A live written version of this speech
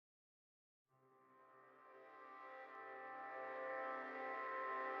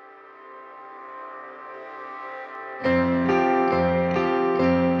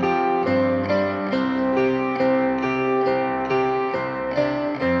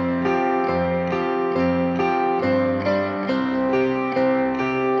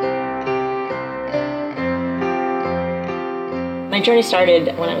My journey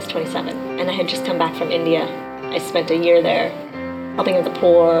started when I was 27, and I had just come back from India. I spent a year there, helping with the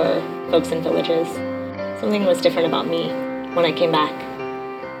poor, folks in villages. Something was different about me when I came back.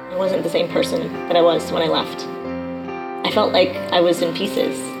 I wasn't the same person that I was when I left. I felt like I was in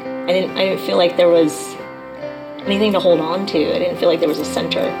pieces. I didn't feel like there was anything to hold on to. I didn't feel like there was a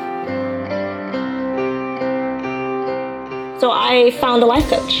center. So I found a life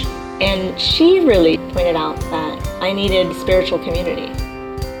coach, and she really pointed out that I needed spiritual community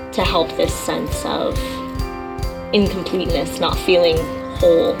to help this sense of incompleteness, not feeling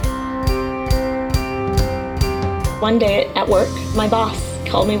whole. One day at work, my boss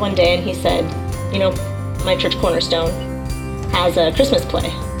called me one day and he said, you know, my church Cornerstone has a Christmas play.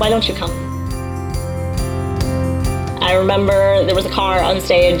 Why don't you come? I remember there was a car on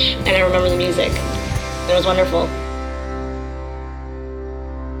stage and I remember the music. It was wonderful.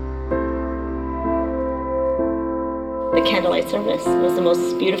 The candlelight service was the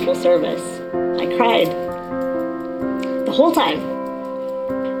most beautiful service. I cried the whole time.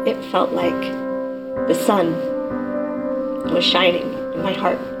 It felt like the sun was shining in my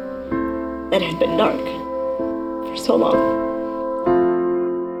heart that had been dark for so long.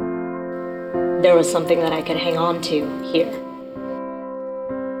 There was something that I could hang on to here.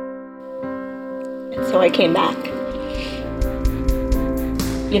 And so I came back.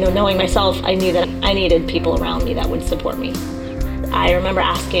 You know, knowing myself, I knew that I needed people around me that would support me. I remember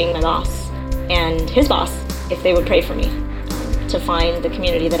asking my boss and his boss if they would pray for me to find the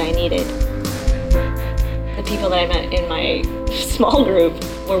community that I needed. The people that I met in my small group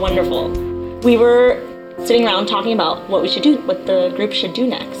were wonderful. We were sitting around talking about what we should do, what the group should do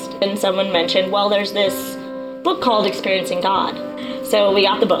next. And someone mentioned, well, there's this book called Experiencing God. So we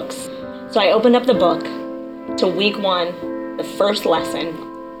got the books. So I opened up the book to week 1, the first lesson,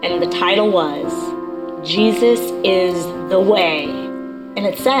 and the title was, Jesus is the Way. And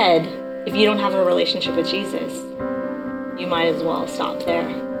it said, if you don't have a relationship with Jesus, you might as well stop there.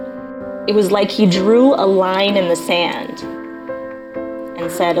 It was like he drew a line in the sand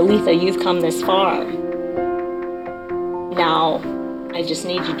and said, Aletha, you've come this far. Now, I just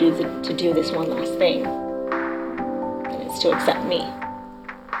need you to do this one last thing, and it's to accept me.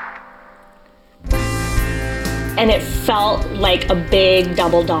 And it felt like a big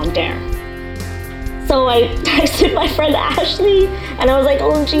double dog dare. So I texted my friend Ashley, and I was like,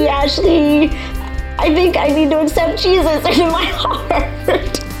 oh gee, Ashley, I think I need to accept Jesus into my heart.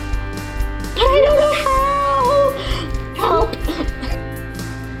 But I don't know how. Help.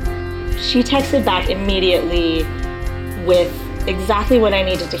 She texted back immediately with exactly what I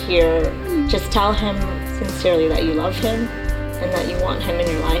needed to hear. Just tell him sincerely that you love him and that you want him in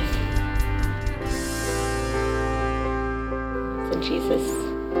your life. So Jesus,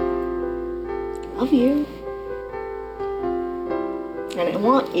 I love you and I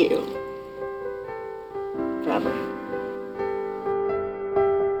want you forever.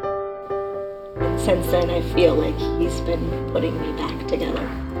 And since then I feel like he's been putting me back together,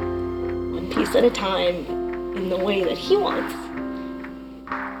 one piece at a time, in the way that he wants.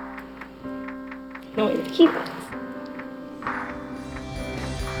 In the way that he wants.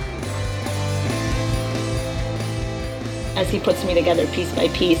 As he puts me together piece by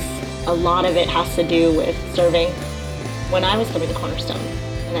piece, a lot of it has to do with serving. When I was coming to Cornerstone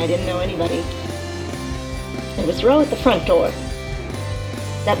and I didn't know anybody, there was Ro at the front door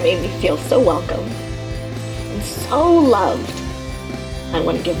that made me feel so welcome and so loved. I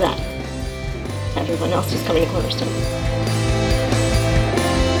want to give that to everyone else who's coming to Cornerstone.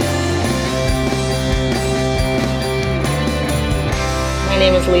 My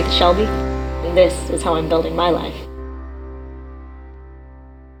name is Aletha Shelby, and this is how I'm building my life.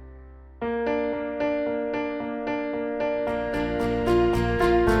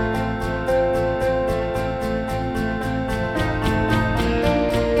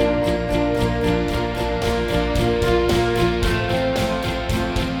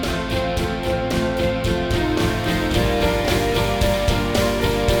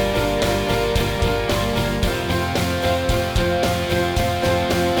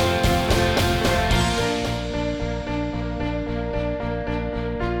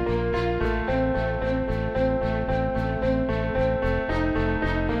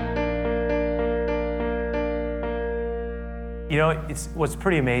 You know, what's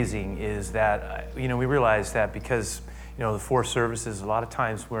pretty amazing is that, we realize that because, the 4 services, a lot of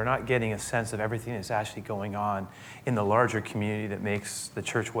times we're not getting a sense of everything that's actually going on in the larger community that makes the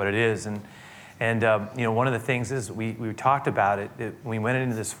church what it is. And one of the things is we talked about it, that when we went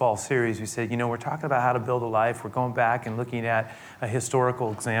into this fall series, we said, we're talking about how to build a life. We're going back and looking at a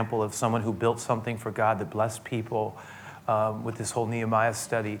historical example of someone who built something for God that blessed people. with this whole Nehemiah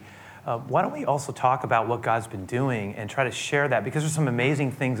study. Why don't we also talk about what God's been doing and try to share that? Because there's some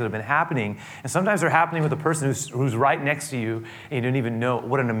amazing things that have been happening. And sometimes they're happening with a person who's right next to you, and you don't even know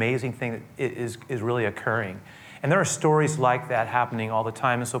what an amazing thing is really occurring. And there are stories like that happening all the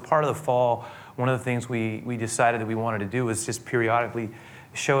time. And so part of the fall, one of the things we decided that we wanted to do was just periodically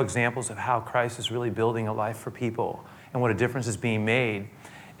show examples of how Christ is really building a life for people and what a difference is being made.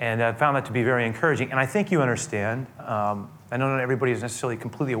 And I found that to be very encouraging. And I think you understand. I know not everybody is necessarily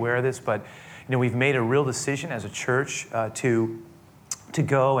completely aware of this, but we've made a real decision as a church to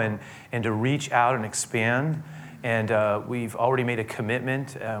go and to reach out and expand. And we've already made a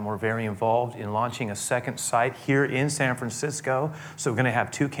commitment. We're very involved in launching a second site here in San Francisco. So we're going to have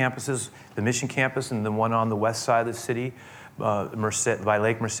two campuses, the Mission Campus and the one on the west side of the city, Merced, by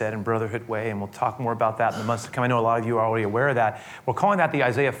Lake Merced and Brotherhood Way, and we'll talk more about that in the months to come. I know a lot of you are already aware of that. We're calling that the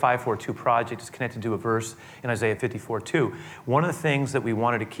Isaiah 5:4-2 project. It's connected to a verse in Isaiah 54:2. One of the things that we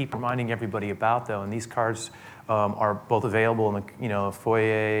wanted to keep reminding everybody about, though, and these cards are both available in the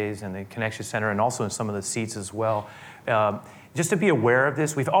foyers and the Connection Center, and also in some of the seats as well. Just to be aware of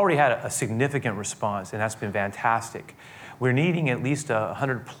this, we've already had a significant response, and that's been fantastic. We're needing at least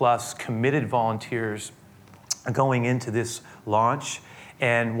 100 plus committed volunteers going into this launch.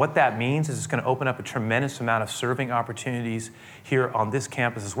 And what that means is it's going to open up a tremendous amount of serving opportunities here on this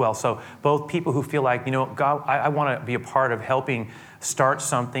campus as well. So both people who feel like, God, I want to be a part of helping start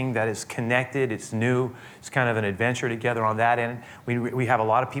something that is connected, it's new, it's kind of an adventure together on that end. We have a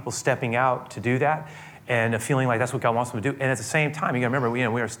lot of people stepping out to do that and feeling like that's what God wants them to do. And at the same time, you got to remember,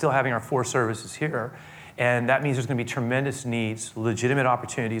 we are still having our 4 services here. And that means there's going to be tremendous needs, legitimate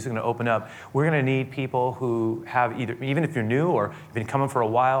opportunities are going to open up. We're going to need people who have even if you're new or you've been coming for a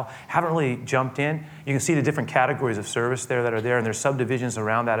while, haven't really jumped in. You can see the different categories of service that are there, and there's subdivisions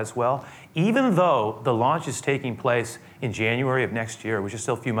around that as well. Even though the launch is taking place in January of next year, which is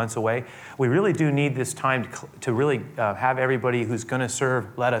still a few months away, we really do need this time to really have everybody who's going to serve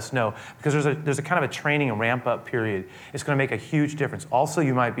let us know, because there's a kind of a training and ramp-up period. It's going to make a huge difference. Also,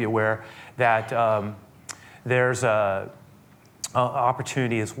 you might be aware that there's an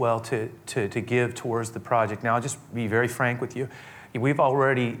opportunity as well to give towards the project. Now, I'll just be very frank with you. We've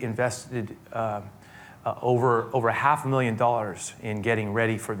already invested over $500,000 in getting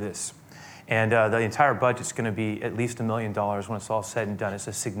ready for this. And the entire budget's going to be at least $1 million when it's all said and done. It's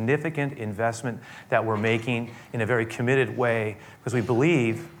a significant investment that we're making in a very committed way, because we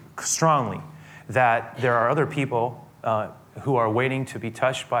believe strongly that there are other people who are waiting to be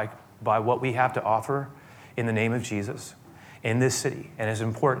touched by what we have to offer in the name of Jesus in this city, and it's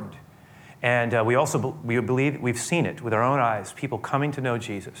important. And we believe we've seen it with our own eyes, people coming to know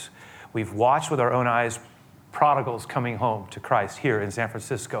Jesus. We've watched with our own eyes prodigals coming home to Christ here in San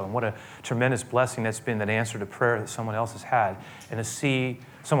Francisco, and what a tremendous blessing that's been, that answer to prayer that someone else has had, and to see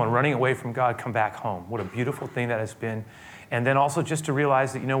someone running away from God come back home. What a beautiful thing that has been. And then also just to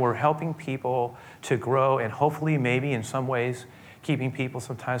realize that, we're helping people to grow, and hopefully maybe in some ways keeping people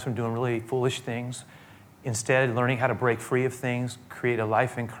sometimes from doing really foolish things. Instead, learning how to break free of things, create a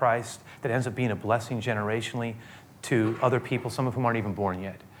life in Christ that ends up being a blessing generationally to other people, some of whom aren't even born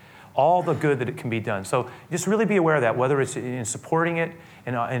yet. All the good that it can be done. So just really be aware of that, whether it's in supporting it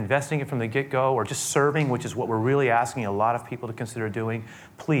and investing it from the get-go, or just serving, which is what we're really asking a lot of people to consider doing.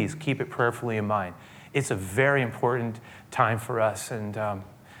 Please keep it prayerfully in mind. It's a very important time for us, and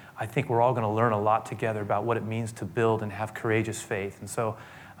I think we're all going to learn a lot together about what it means to build and have courageous faith. And so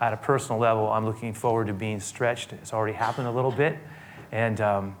at a personal level, I'm looking forward to being stretched. It's already happened a little bit, and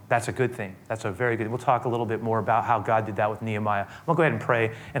that's a good thing. That's a very good. We'll talk a little bit more about how God did that with Nehemiah. I'm going to go ahead and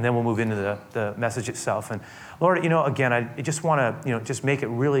pray, and then we'll move into the message itself. And Lord, again, I just want to, just make it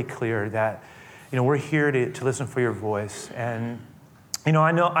really clear that, we're here to listen for your voice. And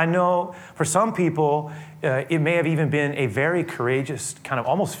I know for some people, it may have even been a very courageous, kind of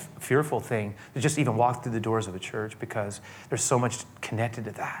almost fearful thing to just even walk through the doors of a church, because there's so much connected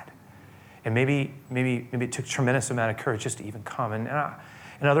to that. And maybe it took a tremendous amount of courage just to even come. And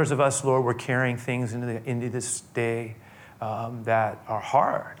others of us, Lord, we're carrying things into this day that are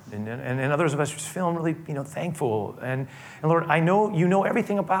hard. And others of us just feeling really, thankful. And Lord, I know you know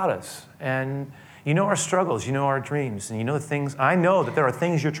everything about us. And you know our struggles, you know our dreams, and you know the things. I know that there are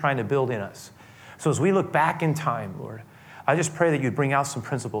things you're trying to build in us. So as we look back in time, Lord, I just pray that you'd bring out some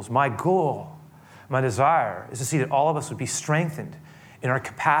principles. My goal, my desire is to see that all of us would be strengthened in our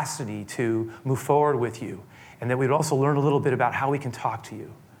capacity to move forward with you, and that we'd also learn a little bit about how we can talk to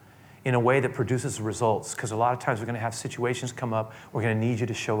you in a way that produces results, because a lot of times we're going to have situations come up. We're going to need you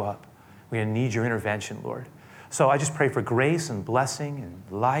to show up. We're going to need your intervention, Lord. So I just pray for grace and blessing and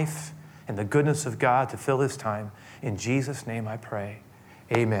life and the goodness of God to fill this time. In Jesus' name I pray.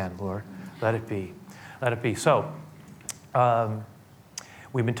 Amen, Lord. Let it be. Let it be. So,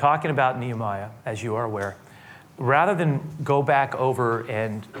 we've been talking about Nehemiah, as you are aware. Rather than go back over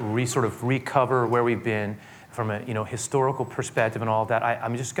and sort of recover where we've been from a historical perspective and all of that,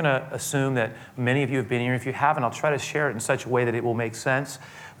 I'm just going to assume that many of you have been here. If you haven't, I'll try to share it in such a way that it will make sense.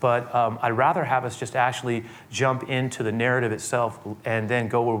 But I'd rather have us just actually jump into the narrative itself and then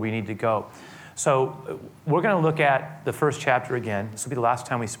go where we need to go. So we're going to look at the first chapter again. This will be the last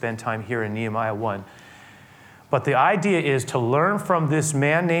time we spend time here in Nehemiah 1. But the idea is to learn from this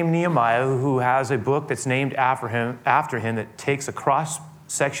man named Nehemiah, who has a book that's named after him that takes a cross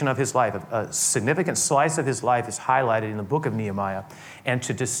section of his life. A significant slice of his life is highlighted in the book of Nehemiah, and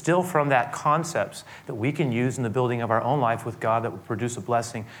to distill from that concepts that we can use in the building of our own life with God that will produce a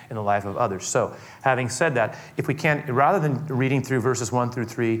blessing in the life of others. So, having said that, if we can, rather than reading through verses 1 through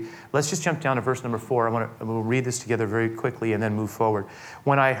 3, let's just jump down to verse number 4. We'll read this together very quickly and then move forward.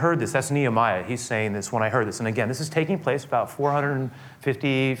 When I heard this, that's Nehemiah. He's saying this, when I heard this. And again, this is taking place about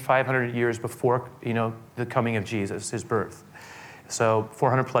 450, 500 years before, the coming of Jesus, his birth. So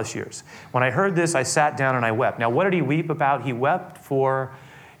 400 plus years. When I heard this, I sat down and I wept. Now, what did he weep about? He wept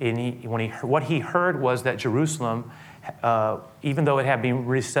what he heard was that Jerusalem, even though it had been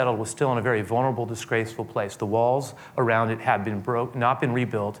resettled, was still in a very vulnerable, disgraceful place. The walls around it had been not been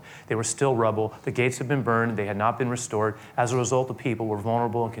rebuilt. They were still rubble. The gates had been burned. They had not been restored. As a result, the people were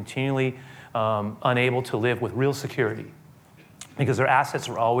vulnerable and continually unable to live with real security, because their assets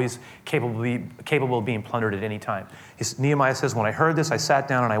were always capable of being plundered at any time. Nehemiah says, when I heard this, I sat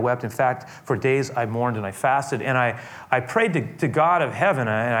down and I wept. In fact, for days I mourned and I fasted, and I prayed to God of heaven,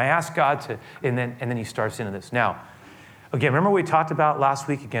 and I asked God to, and then he starts into this. Now, again, remember what we talked about last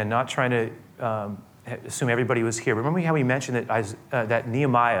week? Again, not trying to assume everybody was here. Remember how we mentioned that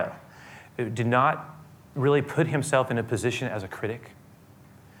Nehemiah did not really put himself in a position as a critic?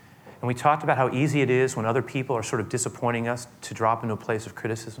 And we talked about how easy it is when other people are sort of disappointing us to drop into a place of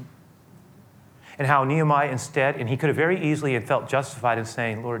criticism. And how Nehemiah instead, and he could have very easily and felt justified in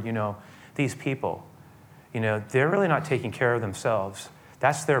saying, Lord, these people, they're really not taking care of themselves.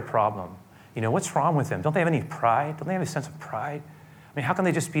 That's their problem. What's wrong with them? Don't they have any pride? Don't they have a sense of pride? I mean, how can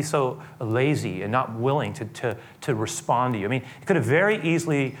they just be so lazy and not willing to respond to you? I mean, he could have very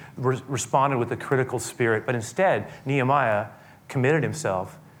easily responded with a critical spirit, but instead, Nehemiah committed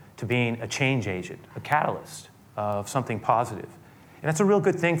himself to being a change agent, a catalyst of something positive. And that's a real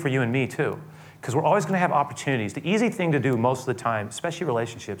good thing for you and me too, because we're always going to have opportunities. The easy thing to do most of the time, especially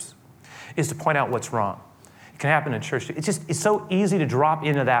relationships, is to point out what's wrong. It can happen in church. It's so easy to drop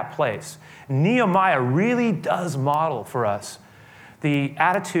into that place. Nehemiah really does model for us the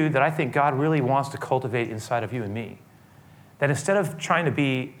attitude that I think God really wants to cultivate inside of you and me. That instead of trying to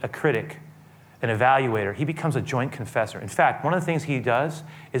be a critic, an evaluator, he becomes a joint confessor. In fact, one of the things he does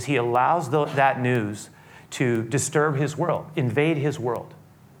is he allows that news to disturb his world, invade his world.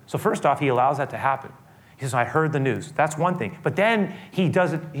 So first off, he allows that to happen. He says, I heard the news. That's one thing. But then he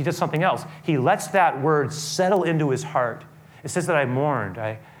does something else. He lets that word settle into his heart. It says that I mourned.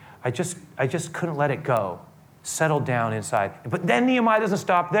 I just couldn't let it go. Settled down inside. But then Nehemiah doesn't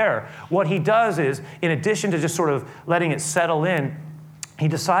stop there. What he does is, in addition to just sort of letting it settle in, he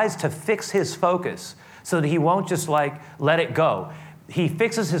decides to fix his focus so that he won't just let it go. He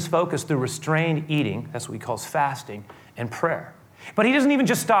fixes his focus through restrained eating, that's what he calls fasting, and prayer. But he doesn't even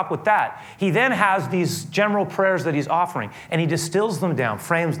just stop with that. He then has these general prayers that he's offering, and he distills them down,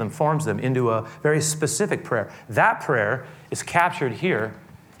 frames them, forms them into a very specific prayer. That prayer is captured here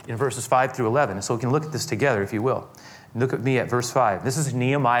in verses 5 through 11. And so we can look at this together, if you will. Look at me at verse 5. This is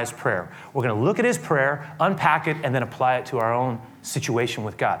Nehemiah's prayer. We're going to look at his prayer, unpack it, and then apply it to our own situation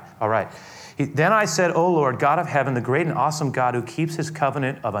with God. All right. Then I said, O Lord, God of heaven, the great and awesome God who keeps his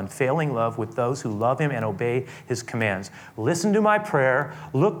covenant of unfailing love with those who love him and obey his commands. Listen to my prayer.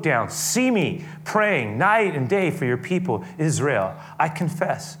 Look down. See me praying night and day for your people, Israel. I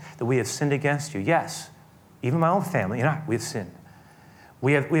confess that we have sinned against you. Yes, even my own family and I, we have sinned.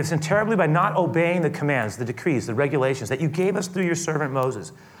 We have sinned terribly by not obeying the commands, the decrees, the regulations that you gave us through your servant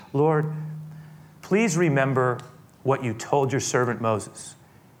Moses. Lord, please remember what you told your servant Moses.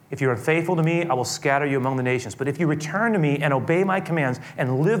 If you're unfaithful to me, I will scatter you among the nations. But if you return to me and obey my commands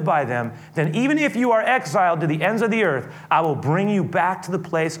and live by them, then even if you are exiled to the ends of the earth, I will bring you back to the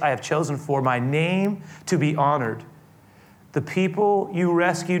place I have chosen for my name to be honored. The people you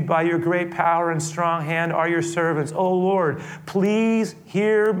rescued by your great power and strong hand are your servants. Oh Lord, please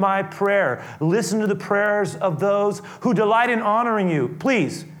hear my prayer. Listen to the prayers of those who delight in honoring you.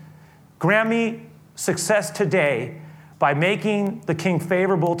 Please grant me success today by making the king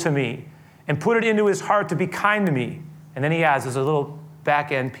favorable to me. and put it into his heart to be kind to me. And then he adds, as a little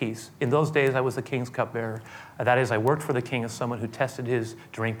back end piece, in those days I was the king's cupbearer. That is, I worked for the king as someone who tested his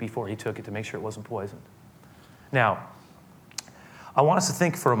drink before he took it to make sure it wasn't poisoned. Now, I want us to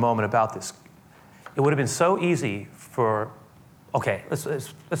think for a moment about this. It would have been so easy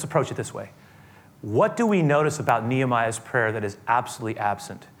let's approach it this way. What do we notice about Nehemiah's prayer that is absolutely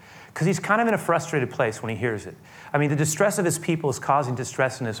absent? Because he's kind of in a frustrated place when he hears it. I mean, the distress of his people is causing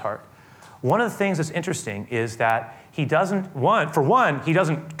distress in his heart. One of the things that's interesting is that he doesn't, he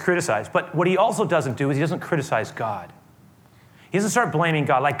doesn't criticize, but what he also doesn't do is he doesn't criticize God. He doesn't start blaming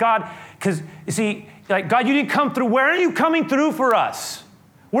God. Like, God, because, you see, like, God, you didn't come through. Where are you coming through for us?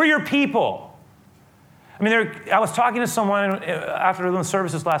 We're your people. I mean, I was talking to someone after the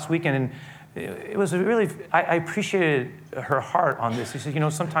services last weekend, and it was really, I appreciated her heart on this. He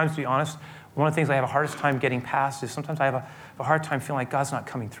said, sometimes, to be honest, one of the things I have a hardest time getting past is sometimes I have a hard time feeling like God's not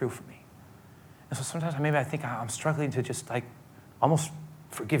coming through for me. And so sometimes I think I'm struggling to just like almost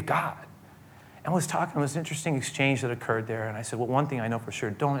forgive God. And I was talking, there was an interesting exchange that occurred there. And I said, well, one thing I know for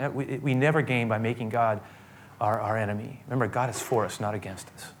sure, we never gain by making God our enemy. Remember, God is for us, not against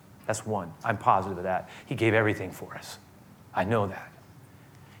us. That's one. I'm positive of that. He gave everything for us. I know that.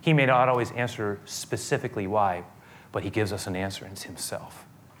 He may not always answer specifically why, but he gives us an answer, and it's himself.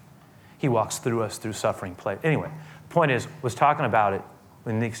 He walks through us through suffering. Anyway, the point is, was talking about it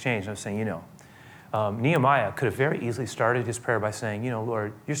in the exchange. I was saying, Nehemiah could have very easily started his prayer by saying,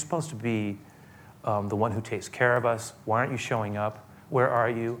 Lord, you're supposed to be the one who takes care of us. Why aren't you showing up? Where are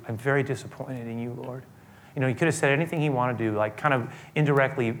you? I'm very disappointed in you, Lord. He could have said anything he wanted to do, like kind of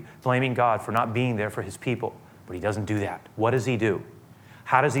indirectly blaming God for not being there for his people. But he doesn't do that. What does he do?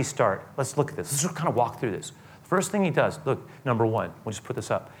 How does he start? Let's look at this. Let's just kind of walk through this. First thing he does, look, number one, we'll just put this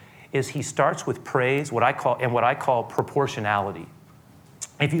up, is he starts with praise, what I call proportionality.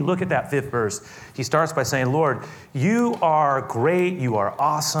 If you look at that 5th verse, he starts by saying, Lord, you are great, you are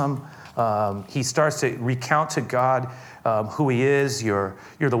awesome. He starts to recount to God who he is. You're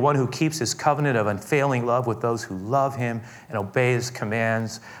the one who keeps his covenant of unfailing love with those who love him and obey his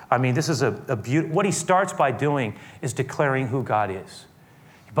commands. I mean, this is a beautiful, what he starts by doing is declaring who God is.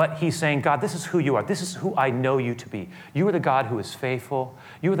 But he's saying, God, this is who you are. This is who I know you to be. You are the God who is faithful.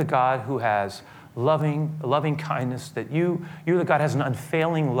 You are the God who has loving kindness, that you're the God who has an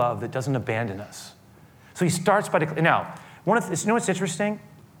unfailing love that doesn't abandon us. So he starts by declaring. Now, what's interesting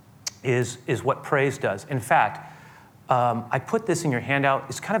is what praise does. In fact, I put this in your handout.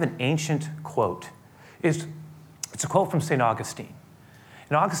 It's kind of an ancient quote. It's a quote from St. Augustine.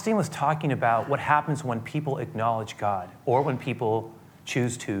 And Augustine was talking about what happens when people acknowledge God or when people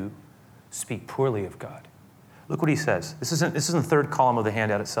choose to speak poorly of God. Look what he says. This is in the 3rd column of the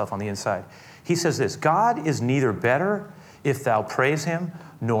handout itself on the inside. He says this, God is neither better if thou praise him,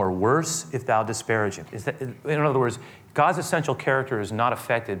 nor worse if thou disparage him. In other words, God's essential character is not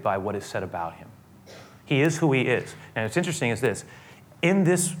affected by what is said about him. He is who he is. And what's interesting is this, in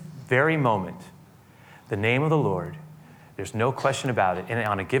this very moment, the name of the Lord, there's no question about it. And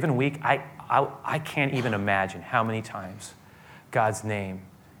on a given week, I can't even imagine how many times God's name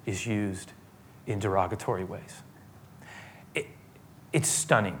is used in derogatory ways. It's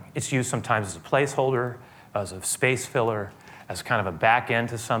stunning. It's used sometimes as a placeholder, as a space filler, as kind of a back end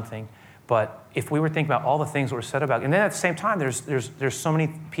to something. But if we were thinking about all the things that were said about, and then at the same time, there's so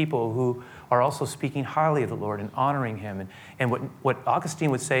many people who are also speaking highly of the Lord and honoring him. And what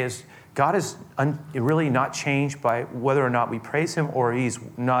Augustine would say is, God is really not changed by whether or not we praise him, or he's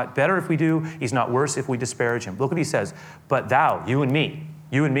not better if we do, he's not worse if we disparage him. Look what he says, but thou, you and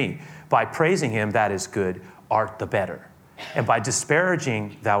me, by praising him, that is good, art the better. And by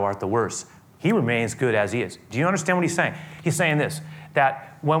disparaging, thou art the worse. He remains good as he is. Do you understand what he's saying? He's saying this,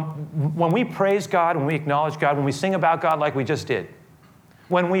 that when we praise God, when we acknowledge God, when we sing about God like we just did,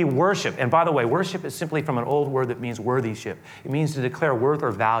 when we worship, and by the way, worship is simply from an old word that means worthyship. It means to declare worth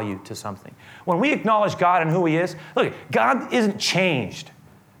or value to something. When we acknowledge God and who he is, look, God isn't changed,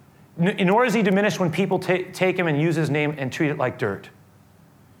 nor is he diminished when people take him and use his name and treat it like dirt.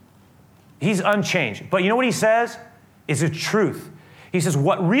 He's unchanged. But you know what he says? Is the truth. He says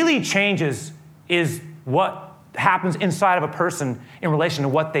what really changes is what happens inside of a person in relation to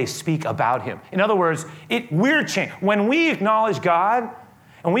what they speak about him. In other words, we're changed. When we acknowledge God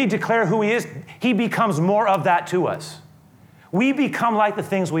and we declare who he is, he becomes more of that to us. We become like the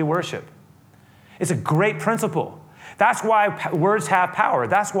things we worship. It's a great principle. That's why words have power.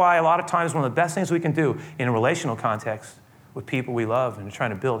 That's why a lot of times one of the best things we can do in a relational context with people we love and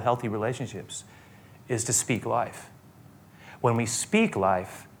trying to build healthy relationships is to speak life. When we speak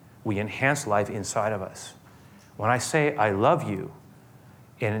life, we enhance life inside of us. When I say I love you,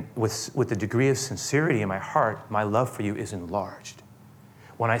 And with the degree of sincerity in my heart, my love for you is enlarged.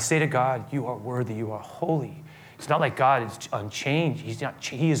 When I say to God, you are worthy, you are holy, it's not like God is unchanged.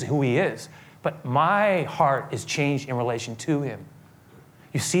 He is who he is. But my heart is changed in relation to him.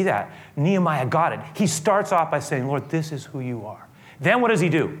 You see that? Nehemiah got it. He starts off by saying, Lord, this is who you are. Then what does he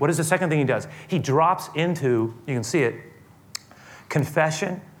do? What is the second thing he does? He drops into, you can see it,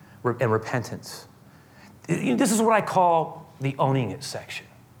 confession and repentance. This is what I call the owning it section.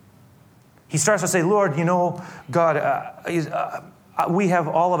 He starts to say, Lord, you know, God,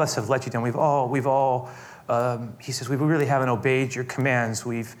 all of us have let you down. He says, we really haven't obeyed your commands.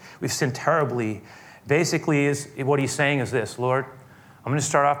 We've sinned terribly. Basically, what he's saying is this, Lord, I'm going to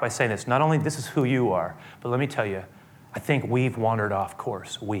start off by saying this. Not only this is who you are, but let me tell you, I think we've wandered off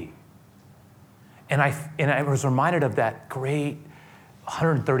course, And I was reminded of that great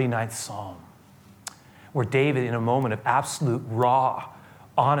 139th Psalm, where David, in a moment of absolute raw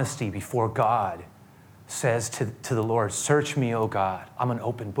honesty before God, says to the Lord, search me, O God. I'm an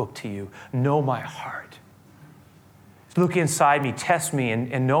open book to you. Know my heart. Look inside me, test me,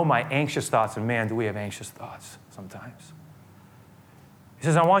 and know my anxious thoughts. And man, do we have anxious thoughts sometimes. He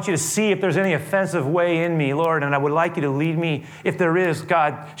says, I want you to see if there's any offensive way in me, Lord, and I would like you to lead me. If there is,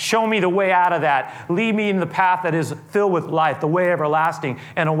 God, show me the way out of that. Lead me in the path that is filled with life, the way everlasting,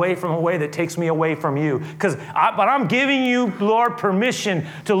 and away from a way that takes me away from you. But I'm giving you, Lord, permission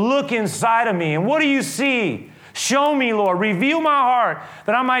to look inside of me. And what do you see? Show me, Lord. Reveal my heart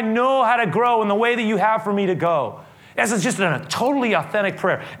that I might know how to grow in the way that you have for me to go. This is just a totally authentic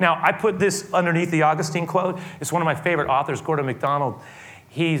prayer. Now, I put this underneath the Augustine quote. It's one of my favorite authors, Gordon MacDonald.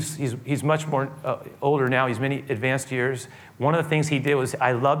 He's much more older now. He's many advanced years. One of the things he did was,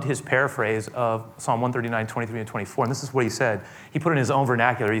 I loved his paraphrase of Psalm 139, 23, and 24. And this is what he said. He put it in his own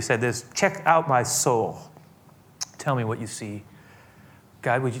vernacular. He said this, check out my soul. Tell me what you see.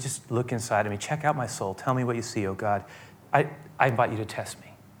 God, would you just look inside of me? Check out my soul. Tell me what you see, oh God. I invite you to test me.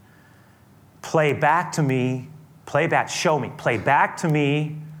 Play back to me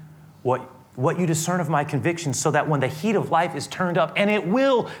what you discern of my convictions, so that when the heat of life is turned up, and it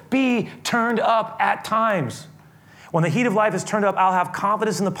will be turned up at times, when the heat of life is turned up, I'll have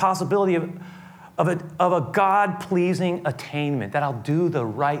confidence in the possibility of a God-pleasing attainment, that I'll do the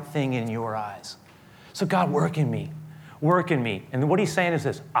right thing in your eyes. So God, work in me. And what he's saying is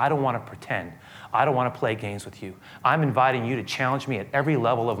this, I don't want to pretend. I don't want to play games with you. I'm inviting you to challenge me at every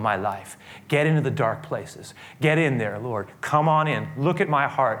level of my life. Get into the dark places. Get in there, Lord. Come on in. Look at my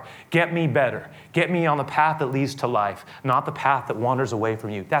heart. Get me better. Get me on the path that leads to life, not the path that wanders away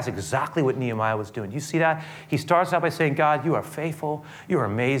from you. That's exactly what Nehemiah was doing. You see that? He starts out by saying, God, you are faithful. You are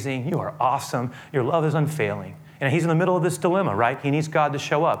amazing. You are awesome. Your love is unfailing. And he's in the middle of this dilemma, right? He needs God to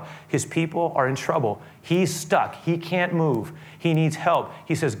show up. His people are in trouble. He's stuck. He can't move. He needs help.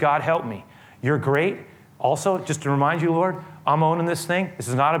 He says, God, help me. You're great. Also, just to remind you, Lord, I'm owning this thing. This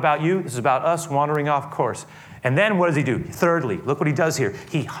is not about you. This is about us wandering off course. And then what does he do? Thirdly, look what he does here.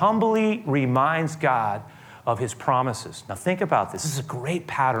 He humbly reminds God of his promises. Now think about this. This is a great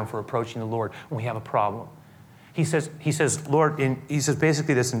pattern for approaching the Lord when we have a problem. He says, Lord, he says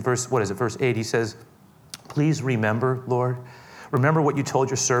basically this in verse 8. He says, please remember, Lord. Remember what you told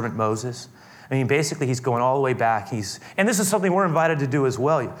your servant Moses. I mean, basically, he's going all the way back. And this is something we're invited to do as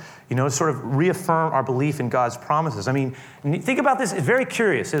well, you know, sort of reaffirm our belief in God's promises. I mean, think about this. It's very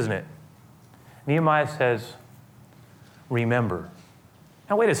curious, isn't it? Nehemiah says, remember.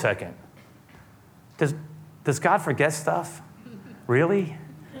 Now, wait a second. Does God forget stuff? Really?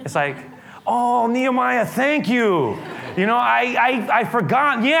 It's like, oh, Nehemiah, thank you. You know, I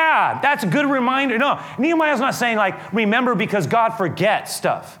forgot. Yeah, that's a good reminder. No, Nehemiah's not saying, like, remember because God forgets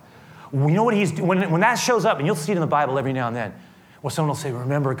stuff. You know what he's doing? When that shows up, and you'll see it in the Bible every now and then, where someone will say,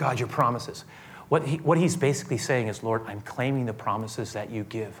 remember, God, your promises. What he's basically saying is, Lord, I'm claiming the promises that you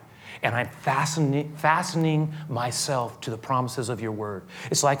give. And I'm fastening myself to the promises of your word.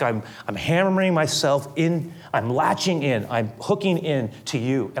 It's like I'm hammering myself in, I'm latching in, I'm hooking in to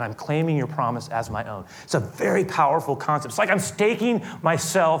you, and I'm claiming your promise as my own. It's a very powerful concept. It's like I'm staking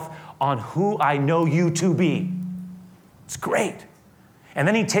myself on who I know you to be. It's great. And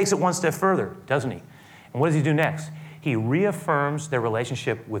then he takes it one step further, doesn't he? And what does he do next? He reaffirms their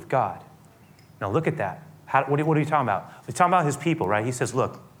relationship with God. Now look at that. What are you talking about? He's talking about his people, right? He says,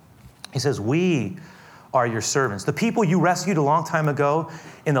 look, we are your servants. The people you rescued a long time ago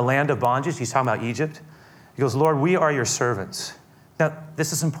in the land of bondage, he's talking about Egypt. He goes, Lord, we are your servants. Now,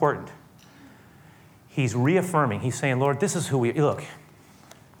 this is important. He's reaffirming. He's saying, Lord, this is who we, look.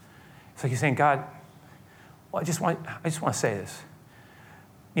 It's like he's saying, God, well, I just want to say this.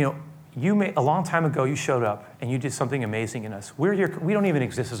 You know, a long time ago, you showed up and you did something amazing in us. We don't even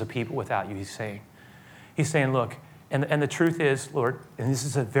exist as a people without you, he's saying. He's saying, look, and the truth is, Lord, and this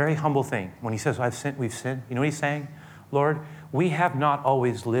is a very humble thing. When he says, we've sinned, you know what he's saying? Lord, we have not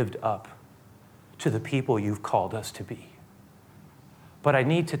always lived up to the people you've called us to be. But I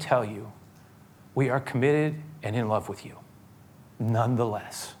need to tell you, we are committed and in love with you,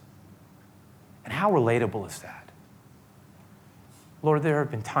 nonetheless. And how relatable is that? Lord, there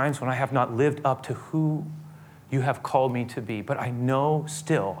have been times when I have not lived up to who you have called me to be, but I know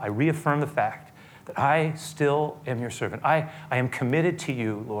still, I reaffirm the fact that I still am your servant. I am committed to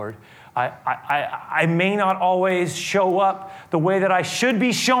you, Lord. I may not always show up the way that I should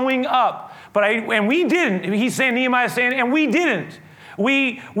be showing up, and we didn't. He's saying, Nehemiah's saying, and we didn't.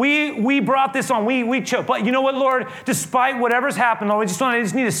 We brought this on. We chose. But you know what, Lord? Despite whatever's happened, Lord, I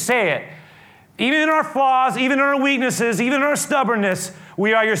just need to say it. Even in our flaws, even in our weaknesses, even in our stubbornness,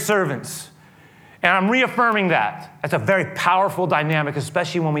 we are your servants. And I'm reaffirming that. That's a very powerful dynamic,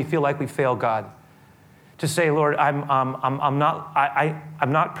 especially when we feel like we fail God. To say, Lord, I'm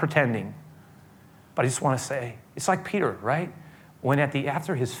not pretending, but I just want to say, it's like Peter, right? When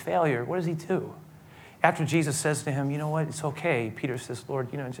after his failure, what does he do? After Jesus says to him, you know what, it's okay. Peter says, Lord,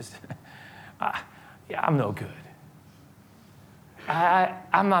 I'm no good.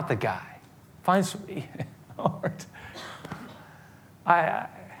 I'm not the guy. Find somebody, Lord.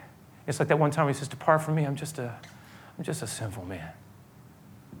 It's like that one time he says, depart from me, I'm just a sinful man.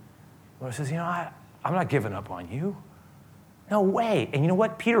 Lord says, I'm not giving up on you. No way. And you know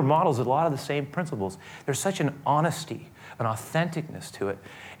what? Peter models a lot of the same principles. There's such an honesty, an authenticness to it.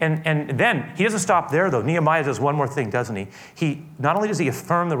 And then he doesn't stop there, though. Nehemiah does one more thing, doesn't he? He not only does he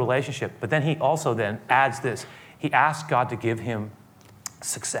affirm the relationship, but then he also then adds this. He asks God to give him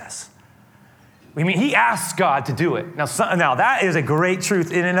success. I mean, he asks God to do it. Now, that is a great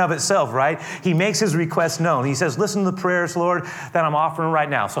truth in and of itself, right? He makes his request known. He says, listen to the prayers, Lord, that I'm offering right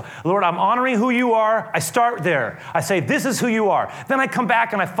now. So, Lord, I'm honoring who you are. I start there. I say, this is who you are. Then I come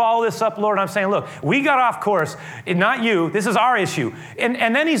back and I follow this up, Lord. And I'm saying, look, we got off course. Not you. This is our issue.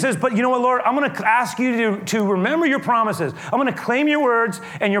 And then he says, but you know what, Lord? I'm going to ask you to remember your promises. I'm going to claim your words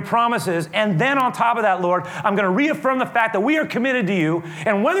and your promises. And then on top of that, Lord, I'm going to reaffirm the fact that we are committed to you.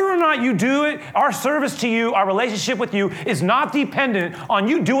 And whether or not you do it, our service to you, our relationship with you is not dependent on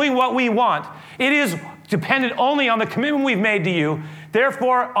you doing what we want. It is dependent only on the commitment we've made to you.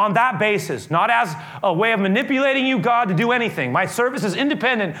 Therefore, on that basis, not as a way of manipulating you, God, to do anything. My service is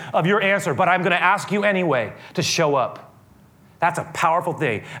independent of your answer, but I'm going to ask you anyway to show up. That's a powerful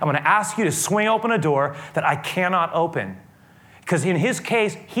thing. I'm going to ask you to swing open a door that I cannot open. Because in his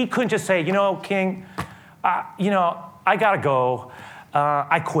case, he couldn't just say, King, I got to go.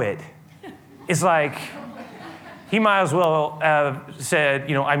 I quit. It's like, he might as well have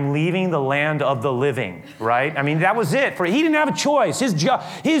said, I'm leaving the land of the living, right? I mean, that was it. He didn't have a choice. His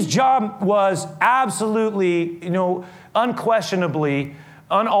job was absolutely, unquestionably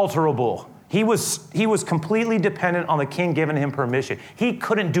unalterable. He was completely dependent on the king giving him permission. He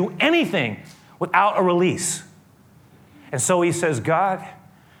couldn't do anything without a release. And so he says, God,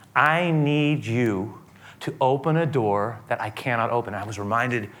 I need you to open a door that I cannot open. I was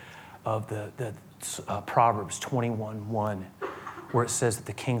reminded of the Proverbs 21:1, where it says that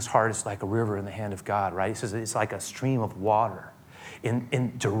the king's heart is like a river in the hand of God, right? It says it's like a stream of water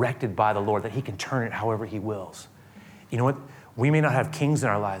directed by the Lord, that he can turn it however he wills. You know what? We may not have kings in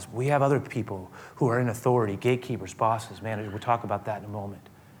our lives. We have other people who are in authority, gatekeepers, bosses, managers. We'll talk about that in a moment.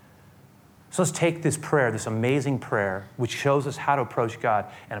 So let's take this prayer, this amazing prayer, which shows us how to approach God,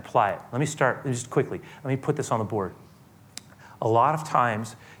 and apply it. Let me start just quickly. Let me put this on the board. A lot of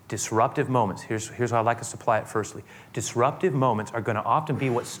times, disruptive moments, here's how I'd like us to apply it firstly. Disruptive moments are going to often be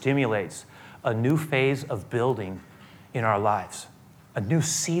what stimulates a new phase of building in our lives, a new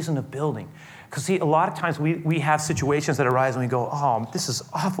season of building. Because see, a lot of times we have situations that arise and we go, oh, this is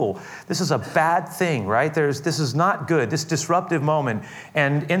awful. This is a bad thing, right? This is not good, this disruptive moment.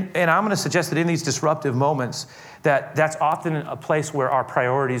 And I'm going to suggest that in these disruptive moments, that's often a place where our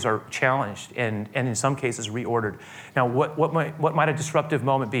priorities are challenged and in some cases reordered. Now, what might a disruptive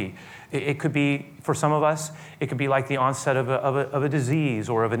moment be? It could be, for some of us, it could be like the onset of a disease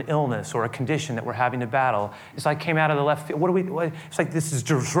or of an illness or a condition that we're having to battle. It's like came out of the left field. It's like this is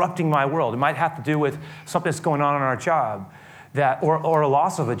disrupting my world. It might have to do with something that's going on in our job, or a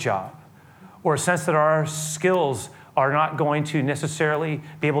loss of a job, or a sense that our skills are not going to necessarily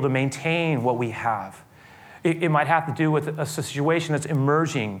be able to maintain what we have. It might have to do with a situation that's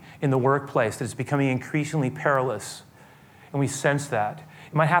emerging in the workplace that is becoming increasingly perilous, and we sense that.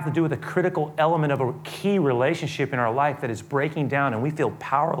 It might have to do with a critical element of a key relationship in our life that is breaking down and we feel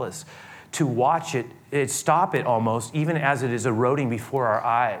powerless to watch it, stop it almost, even as it is eroding before our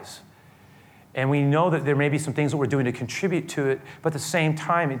eyes. And we know that there may be some things that we're doing to contribute to it, but at the same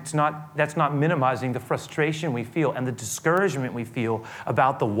time, that's not minimizing the frustration we feel and the discouragement we feel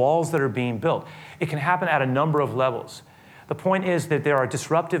about the walls that are being built. It can happen at a number of levels. The point is that there are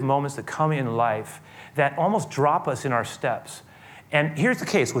disruptive moments that come in life that almost drop us in our steps. And here's the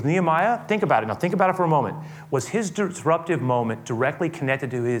case with Nehemiah. Think about it. Now think about it for a moment. Was his disruptive moment directly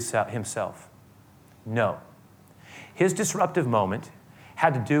connected to himself? No. His disruptive moment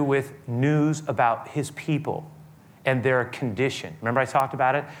had to do with news about his people and their condition. Remember I talked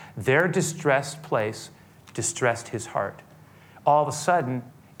about it? Their distressed place distressed his heart. All of a sudden,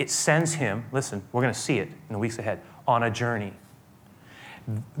 it sends him, listen, we're going to see it in the weeks ahead, on a journey.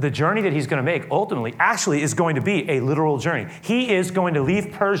 The journey that he's going to make ultimately actually is going to be a literal journey. He is going to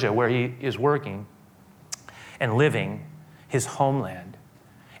leave Persia, where he is working and living, his homeland,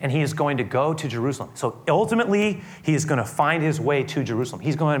 and he is going to go to Jerusalem. So ultimately, he is going to find his way to Jerusalem.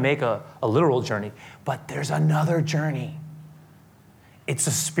 He's going to make a literal journey. But there's another journey. It's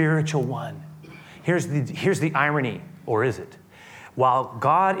a spiritual one. Here's the irony, or is it? While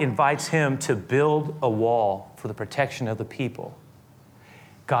God invites him to build a wall for the protection of the people,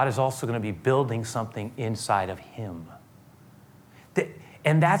 God is also going to be building something inside of him.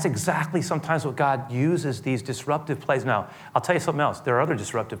 And that's exactly sometimes what God uses these disruptive places. Now, I'll tell you something else. There are other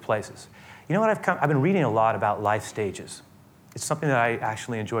disruptive places. You know what? I've been reading a lot about life stages. It's something that I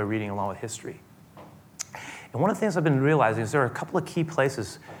actually enjoy reading along with history. And one of the things I've been realizing is there are a couple of key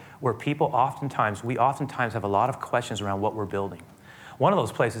places where we oftentimes have a lot of questions around what we're building. One of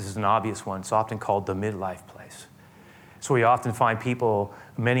those places is an obvious one. It's often called the midlife place. So we often find people,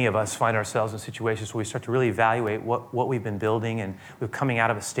 many of us find ourselves in situations where we start to really evaluate what we've been building, and we're coming out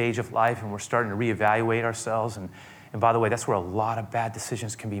of a stage of life and we're starting to reevaluate ourselves. And by the way, that's where a lot of bad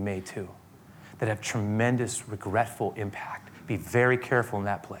decisions can be made too, that have tremendous regretful impact. Be very careful in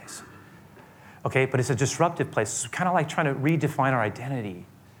that place. Okay, but it's a disruptive place. It's kind of like trying to redefine our identity.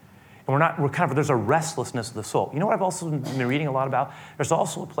 And there's a restlessness of the soul. You know what I've also been reading a lot about? There's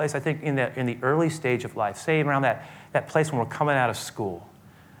also a place, I think, in the early stage of life, say around that place when we're coming out of school.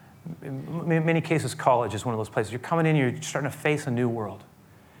 In many cases, college is one of those places. You're coming in, you're starting to face a new world.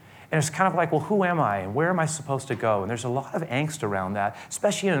 And it's kind of like, well, who am I and where am I supposed to go? And there's a lot of angst around that,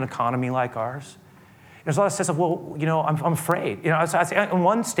 especially in an economy like ours. There's a lot of sense of, well, I'm afraid. In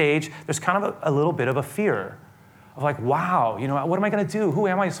one stage, there's kind of a little bit of a fear of like, wow, what am I going to do? Who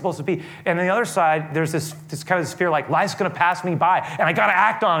am I supposed to be? And on the other side, there's this kind of this fear, like life's going to pass me by, and I got to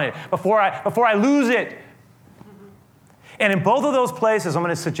act on it before I lose it. And in both of those places, I'm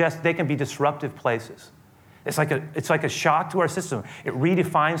going to suggest they can be disruptive places. It's like a shock to our system. It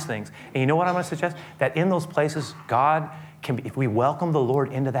redefines things. And you know what I'm going to suggest? That in those places, God can be, if we welcome the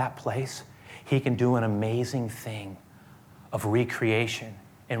Lord into that place, he can do an amazing thing of recreation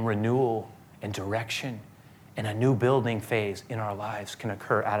and renewal and direction. And a new building phase in our lives can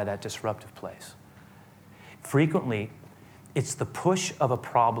occur out of that disruptive place. Frequently, it's the push of a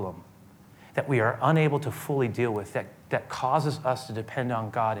problem that we are unable to fully deal with that causes us to depend on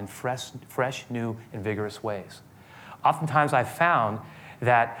God in fresh, new, and vigorous ways. Oftentimes, I've found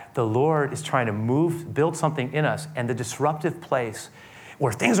that the Lord is trying to build something in us, and the disruptive place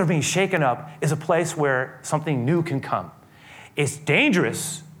where things are being shaken up is a place where something new can come. It's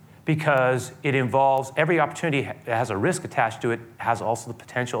dangerous, because it involves every opportunity that has a risk attached to it, has also the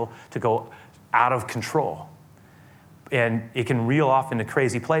potential to go out of control. And it can reel off into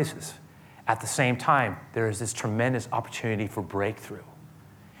crazy places. At the same time, there is this tremendous opportunity for breakthrough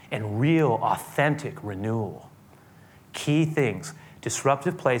and real, authentic renewal. Key things.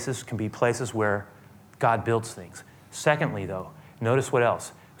 Disruptive places can be places where God builds things. Secondly, though, notice what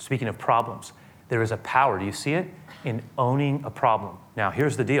else. Speaking of problems, there is a power, do you see it? In owning a problem. Now,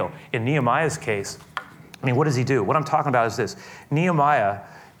 here's the deal. In Nehemiah's case, what does he do? What I'm talking about is this. Nehemiah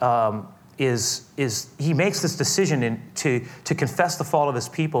he makes this decision to confess the fault of his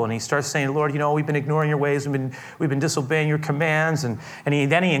people, and he starts saying, Lord, we've been ignoring your ways, we've been disobeying your commands, and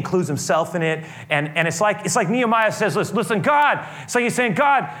then he includes himself in it, and it's like Nehemiah says, listen, God, it's like he's saying,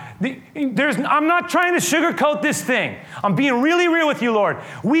 God, I'm not trying to sugarcoat this thing. I'm being really real with you, Lord.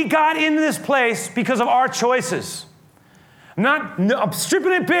 We got into this place because of our choices. I'm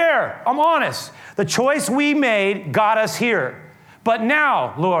stripping it bare. I'm honest. The choice we made got us here. But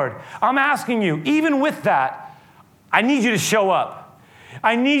now, Lord, I'm asking you, even with that, I need you to show up.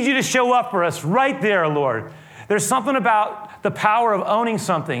 I need you to show up for us right there, Lord. There's something about the power of owning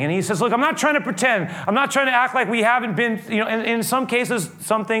something. And he says, look, I'm not trying to pretend. I'm not trying to act like we haven't been, and in some cases,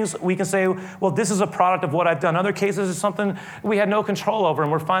 some things we can say, well, this is a product of what I've done. Other cases, it's something we had no control over,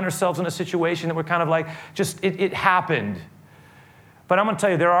 and we find ourselves in a situation that we're kind of like, just, it happened. But I'm going to tell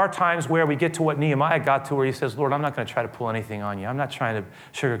you, there are times where we get to what Nehemiah got to, where he says, Lord, I'm not going to try to pull anything on you. I'm not trying to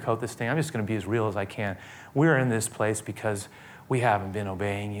sugarcoat this thing. I'm just going to be as real as I can. We're in this place because we haven't been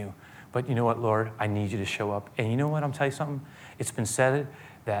obeying you. But you know what, Lord? I need you to show up. And you know what? I'm telling you something. It's been said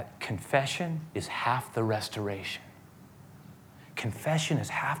that confession is half the restoration. Confession is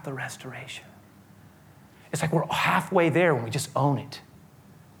half the restoration. It's like we're halfway there when we just own it.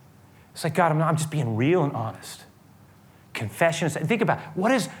 It's like, God, I'm just being real and honest. Confession is, think about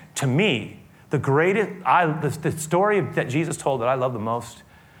what is, to me, the greatest, the story that Jesus told that I love the most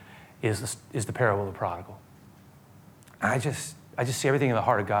is the parable of the prodigal. I just see everything in the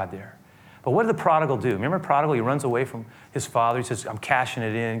heart of God there. But what did the prodigal do? Remember the prodigal? He runs away from his father. He says, I'm cashing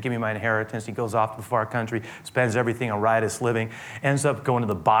it in. Give me my inheritance. He goes off to the far country, spends everything on riotous living, ends up going to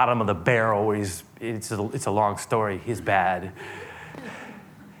the bottom of the barrel where it's a long story. He's bad.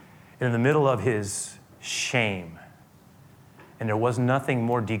 And in the middle of his shame, and there was nothing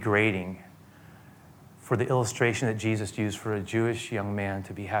more degrading for the illustration that Jesus used for a Jewish young man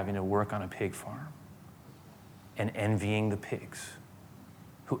to be having to work on a pig farm and envying the pigs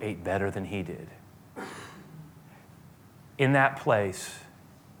who ate better than he did. In that place,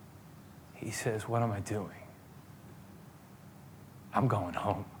 he says, what am I doing? I'm going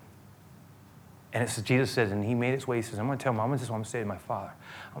home. And it's Jesus says, and he made his way, he says, I'm going to tell him, this is what I'm going to say to my Father.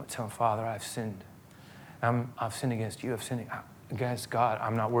 I'm going to tell him, Father, I've sinned. I've sinned against you. I've sinned against God.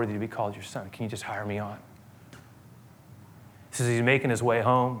 I'm not worthy to be called your son. Can you just hire me on? He says he's making his way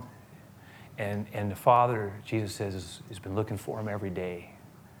home. And the Father, Jesus says, has been looking for him every day.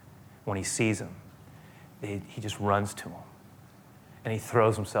 When he sees him, he just runs to him. And he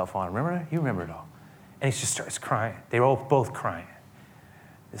throws himself on him. Remember? You remember it all. And he just starts crying. They were both crying.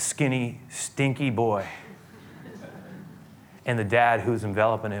 The skinny, stinky boy. And the dad who's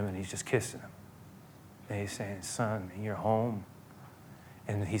enveloping him, and he's just kissing him. And he's saying, son, you're home.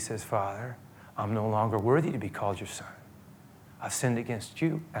 And he says, Father, I'm no longer worthy to be called your son. I've sinned against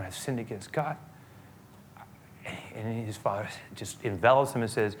you, and I've sinned against God. And his father just envelops him and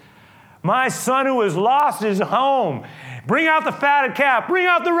says, my son who was lost is home. Bring out the fatted calf. Bring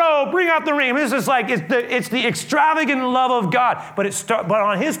out the robe. Bring out the ring. I mean, this is like, it's the extravagant love of God. But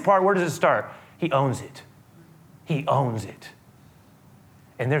on his part, where does it start? He owns it. He owns it.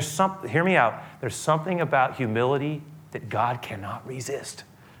 And there's something, hear me out, there's something about humility that God cannot resist.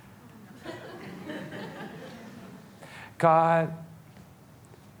 God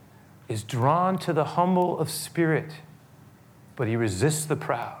is drawn to the humble of spirit, but he resists the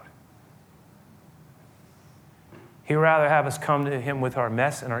proud. He'd rather have us come to him with our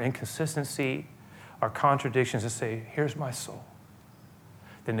mess and our inconsistency, our contradictions, and say, here's my soul,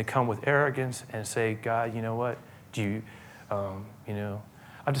 than to come with arrogance and say, God, you know what?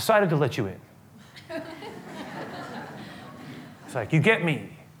 I've decided to let you in. It's like, you get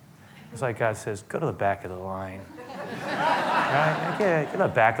me. It's like God says, go to the back of the line. Right? Get to the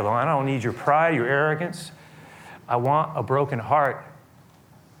back of the line. I don't need your pride, your arrogance. I want a broken heart.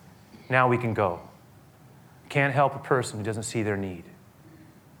 Now we can go. Can't help a person who doesn't see their need.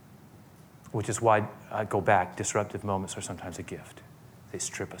 Which is why I go back, disruptive moments are sometimes a gift. They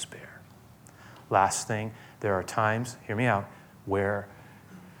strip us bare. Last thing, there are times, hear me out, where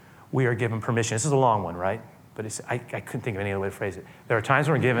we are given permission. This is a long one, right? But I couldn't think of any other way to phrase it. There are times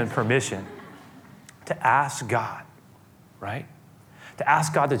when we're given permission to ask God, right? To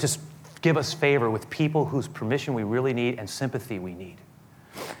ask God to just give us favor with people whose permission we really need and sympathy we need.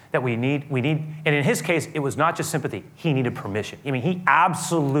 That we need, and in his case, it was not just sympathy, he needed permission. I mean, he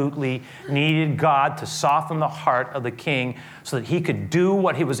absolutely needed God to soften the heart of the king so that he could do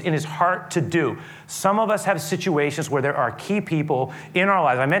what he was in his heart to do. Some of us have situations where there are key people in our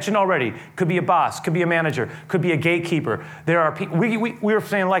lives. I mentioned already, could be a boss, could be a manager, could be a gatekeeper. There are people, we were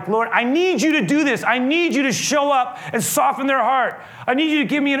saying like, Lord, I need you to do this. I need you to show up and soften their heart. I need you to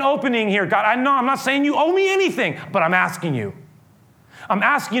give me an opening here. God, I know I'm not saying you owe me anything, but I'm asking you. I'm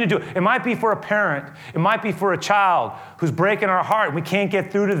asking you to do it. It might be for a parent. It might be for a child who's breaking our heart and we can't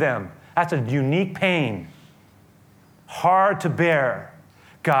get through to them. That's a unique pain. Hard to bear.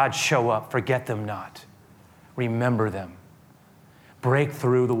 God, show up. Forget them not. Remember them. Break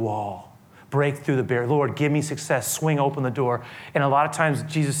through the wall. Break through the barrier. Lord, give me success. Swing open the door. And a lot of times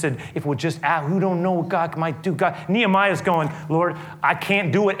Jesus said, if we'll just ask, who don't know what God might do? God, Nehemiah's going, Lord, I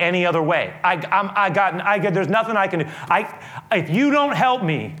can't do it any other way. There's nothing I can do. If you don't help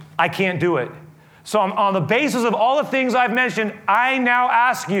me, I can't do it. So on the basis of all the things I've mentioned, I now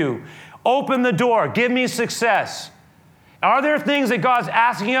ask you, open the door, give me success. Are there things that God's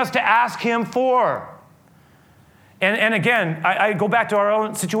asking us to ask him for? And again, I go back to our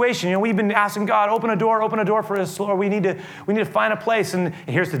own situation. You know, we've been asking God, open a door for us, Lord. We need to find a place. And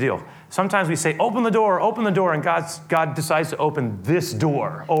here's the deal. Sometimes we say, open the door, and God decides to open this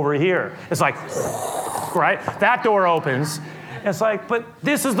door over here. It's like, right? That door opens. It's like, but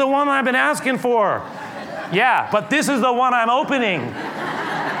this is the one I've been asking for. Yeah, but this is the one I'm opening.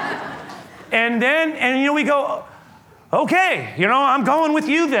 And we go, okay, I'm going with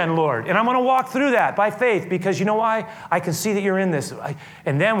you then, Lord. And I'm going to walk through that by faith because you know why? I can see that you're in this.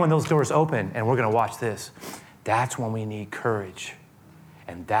 And then when those doors open, and we're going to watch this, that's when we need courage.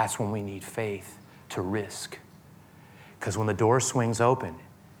 And that's when we need faith to risk. Because when the door swings open,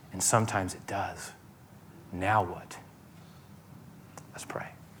 and sometimes it does, now what? Let's pray.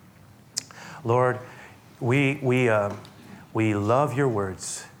 Lord, we love your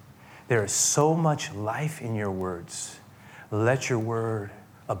words. There is so much life in your words. Let your word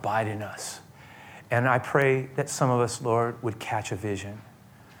abide in us. And I pray that some of us, Lord, would catch a vision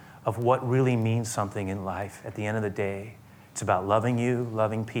of what really means something in life at the end of the day. It's about loving you,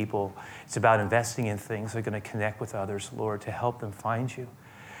 loving people. It's about investing in things that are going to connect with others, Lord, to help them find you.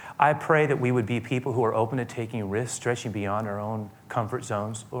 I pray that we would be people who are open to taking risks, stretching beyond our own comfort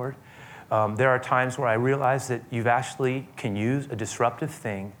zones, Lord. There are times where I realize that you've actually can use a disruptive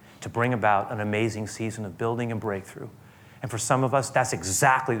thing to bring about an amazing season of building and breakthrough. And for some of us, that's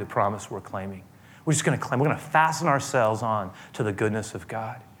exactly the promise we're claiming. We're just going to claim, we're going to fasten ourselves on to the goodness of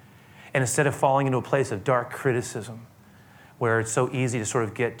God. And instead of falling into a place of dark criticism, where it's so easy to sort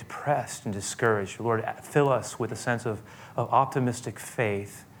of get depressed and discouraged, Lord, fill us with a sense of optimistic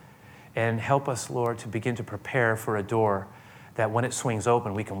faith and help us, Lord, to begin to prepare for a door that when it swings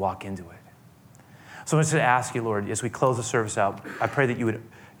open, we can walk into it. So I'm just going to ask you, Lord, as we close the service out, I pray that you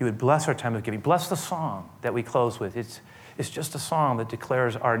would bless our time of giving. Bless the song that we close with. It's just a song that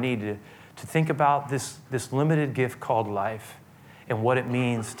declares our need to think about this limited gift called life and what it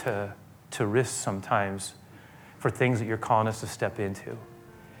means to risk sometimes for things that you're calling us to step into.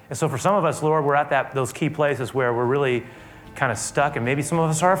 And so for some of us, Lord, we're at those key places where we're really kind of stuck, and maybe some of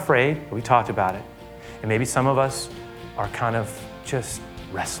us are afraid, but we talked about it. And maybe some of us are kind of just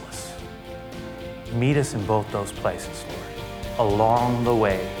restless. Meet us in both those places, Lord. Along the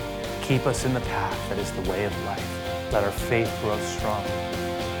way, keep us in the path that is the way of life. Let our faith grow strong.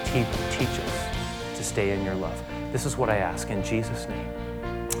 Teach us to stay in your love. This is what I ask in Jesus' name.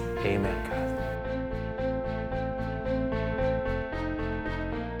 Amen.